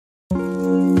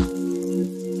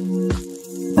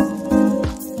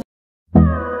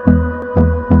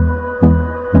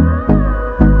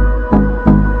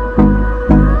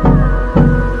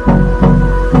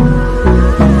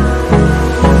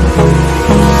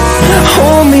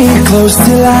Hold me close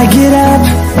till I get up.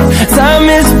 Time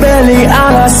is barely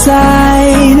on our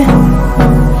side.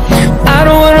 I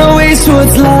don't wanna waste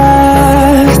what's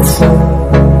left.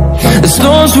 The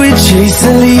storms we chase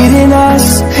are leading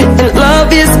us, and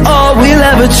love is all we'll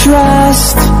ever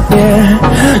trust. Yeah,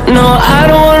 no, I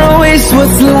don't wanna waste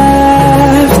what's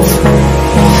left.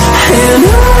 And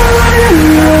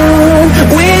on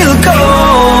we'll go,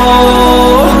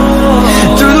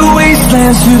 through the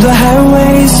wastelands, through the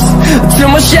highways, till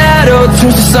my shadow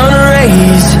turns to sun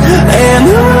rays. And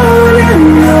on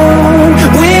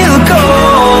we'll go,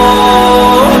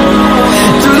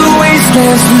 through the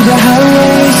wastelands, through the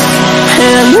highways,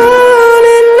 and on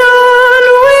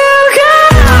we'll go.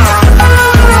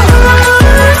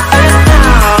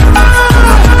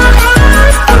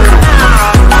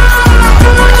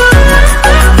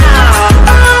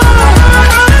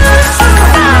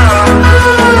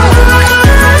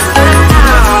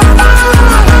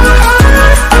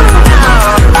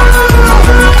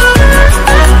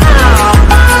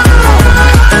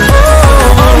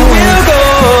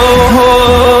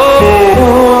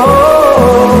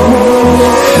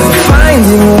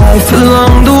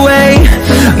 Along the way,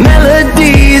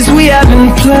 melodies we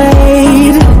haven't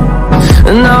played.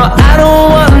 No, I don't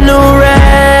want no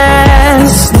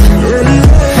rest.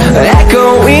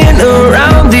 Echoing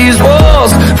around these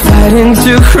walls, fighting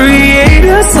to create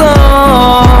a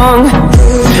song.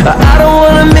 I don't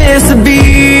wanna miss a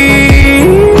beat.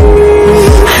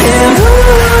 And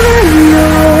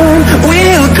on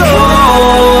we'll go,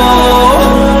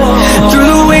 through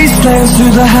the wastelands,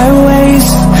 through the highways,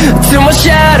 till my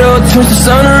shadow turns to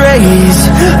sun rays.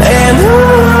 And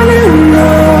on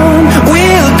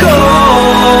we'll go,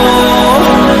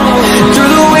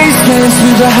 through the wastelands,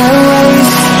 through the highways,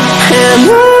 and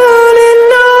on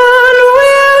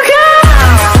we'll go.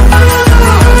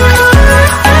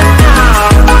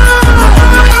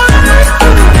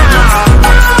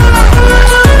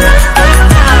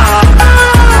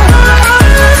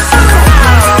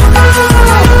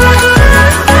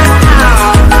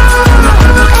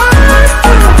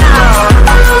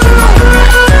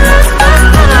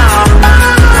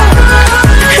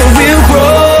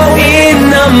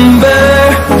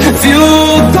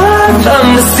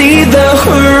 See the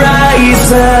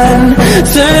horizon,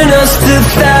 turn us to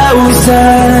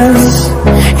thousands,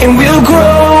 and we'll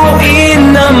grow in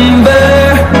number.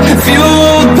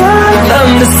 Fueled by them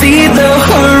to see the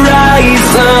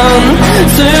horizon,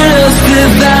 turn us to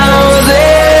thousands.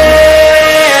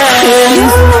 And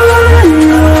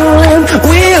on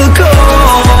we'll go,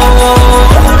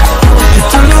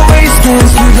 through the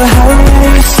wastelands, through the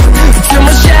highways, till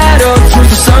my shadow turns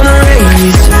to sun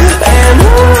rays. And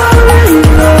on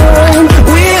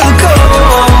we'll go,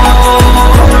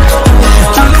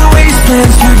 through the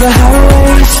wastelands, through the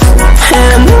highways,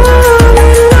 and on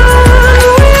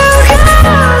we'll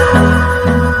go.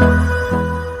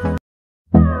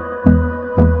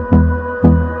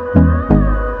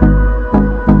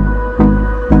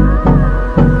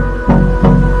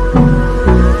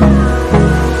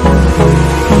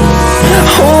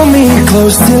 Hold me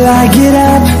close till I get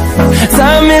up.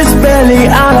 Time is barely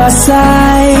on our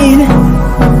side.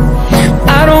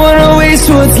 I don't wanna waste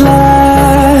what's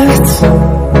left.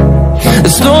 The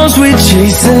storms we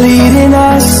chase are leading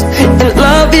us, and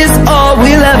love is all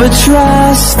we'll ever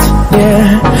trust. Yeah,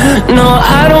 no,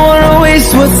 I don't wanna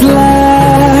waste what's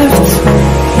left.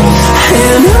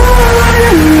 And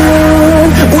on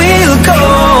we'll go,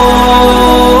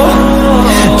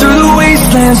 through the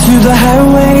wastelands, through the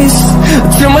highways,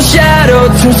 till my shadow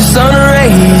turns to sun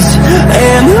rays.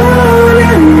 And on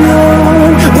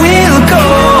we'll go,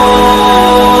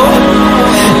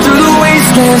 through the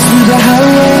wastelands, through the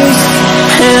highways,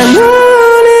 and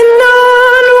on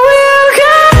we'll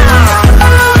go.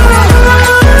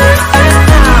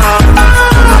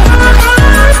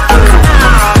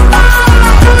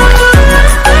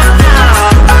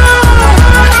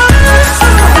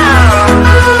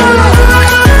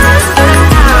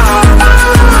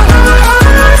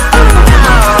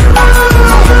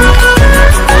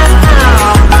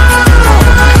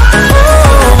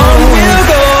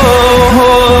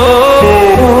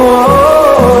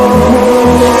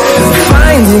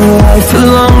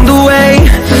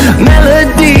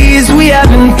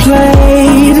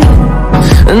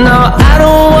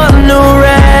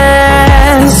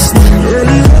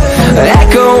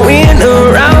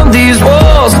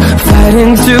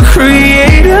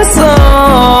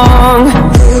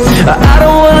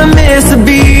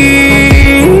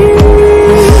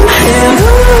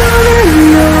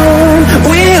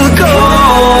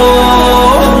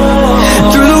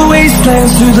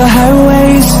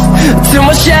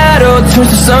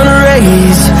 towards the sun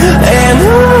rays. And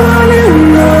on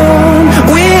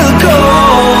we'll go,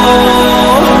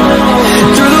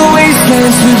 through the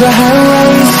wastelands, through the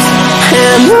highways,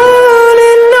 and on.